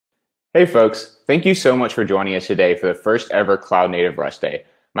Hey folks, thank you so much for joining us today for the first ever Cloud Native Rust Day.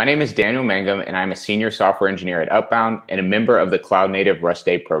 My name is Daniel Mangum and I'm a senior software engineer at Upbound and a member of the Cloud Native Rust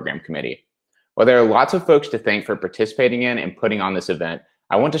Day program committee. While there are lots of folks to thank for participating in and putting on this event,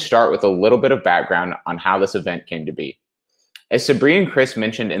 I want to start with a little bit of background on how this event came to be. As Sabri and Chris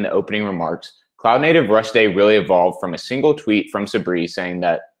mentioned in the opening remarks, Cloud Native Rust Day really evolved from a single tweet from Sabri saying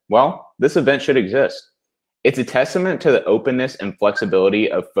that, well, this event should exist. It's a testament to the openness and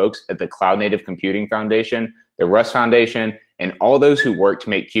flexibility of folks at the Cloud Native Computing Foundation, the Rust Foundation, and all those who work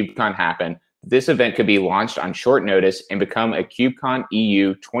to make KubeCon happen. This event could be launched on short notice and become a KubeCon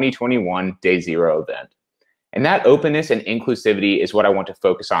EU 2021 Day Zero event. And that openness and inclusivity is what I want to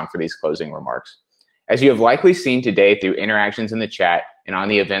focus on for these closing remarks. As you have likely seen today through interactions in the chat and on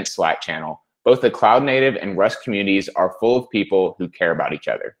the event Slack channel, both the Cloud Native and Rust communities are full of people who care about each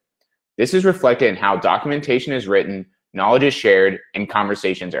other. This is reflected in how documentation is written, knowledge is shared, and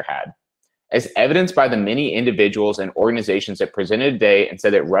conversations are had. As evidenced by the many individuals and organizations that presented today and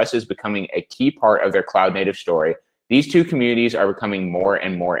said that Rust is becoming a key part of their cloud native story, these two communities are becoming more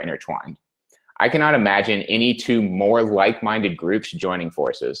and more intertwined. I cannot imagine any two more like-minded groups joining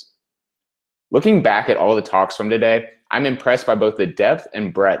forces. Looking back at all the talks from today, I'm impressed by both the depth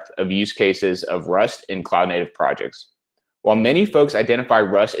and breadth of use cases of Rust in cloud native projects. While many folks identify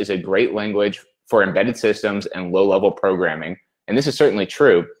Rust as a great language for embedded systems and low-level programming, and this is certainly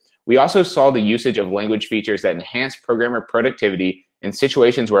true, we also saw the usage of language features that enhance programmer productivity in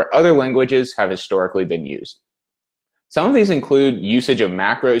situations where other languages have historically been used. Some of these include usage of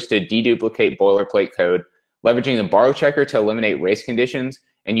macros to deduplicate boilerplate code, leveraging the borrow checker to eliminate race conditions,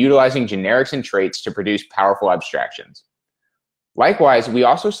 and utilizing generics and traits to produce powerful abstractions. Likewise, we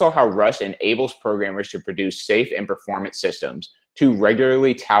also saw how Rust enables programmers to produce safe and performant systems, two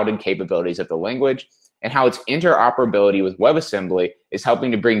regularly touted capabilities of the language, and how its interoperability with WebAssembly is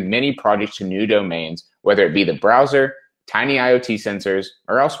helping to bring many projects to new domains, whether it be the browser, tiny IoT sensors,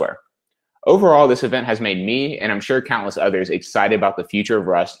 or elsewhere. Overall, this event has made me, and I'm sure countless others, excited about the future of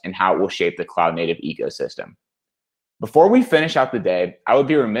Rust and how it will shape the cloud native ecosystem. Before we finish out the day, I would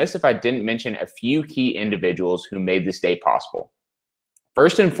be remiss if I didn't mention a few key individuals who made this day possible.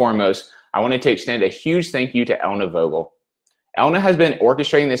 First and foremost, I wanted to extend a huge thank you to Elna Vogel. Elna has been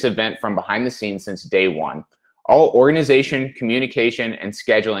orchestrating this event from behind the scenes since day one. All organization, communication, and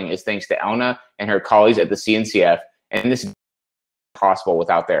scheduling is thanks to Elna and her colleagues at the CNCF, and this is possible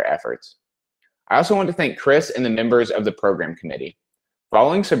without their efforts. I also want to thank Chris and the members of the program committee.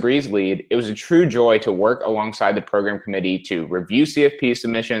 Following Sabri's lead, it was a true joy to work alongside the program committee to review CFP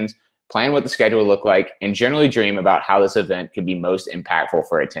submissions, plan what the schedule would look like, and generally dream about how this event could be most impactful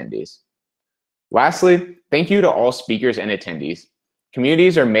for attendees. Lastly, thank you to all speakers and attendees.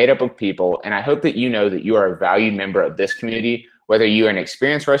 Communities are made up of people, and I hope that you know that you are a valued member of this community, whether you are an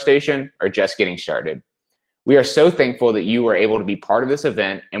experienced Rustation or just getting started. We are so thankful that you were able to be part of this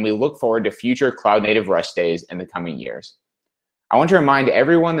event, and we look forward to future Cloud Native Rust Days in the coming years. I want to remind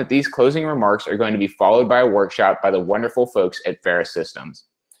everyone that these closing remarks are going to be followed by a workshop by the wonderful folks at Ferris Systems.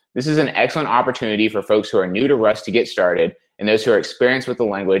 This is an excellent opportunity for folks who are new to Rust to get started and those who are experienced with the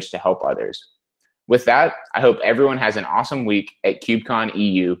language to help others. With that, I hope everyone has an awesome week at KubeCon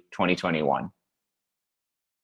EU 2021.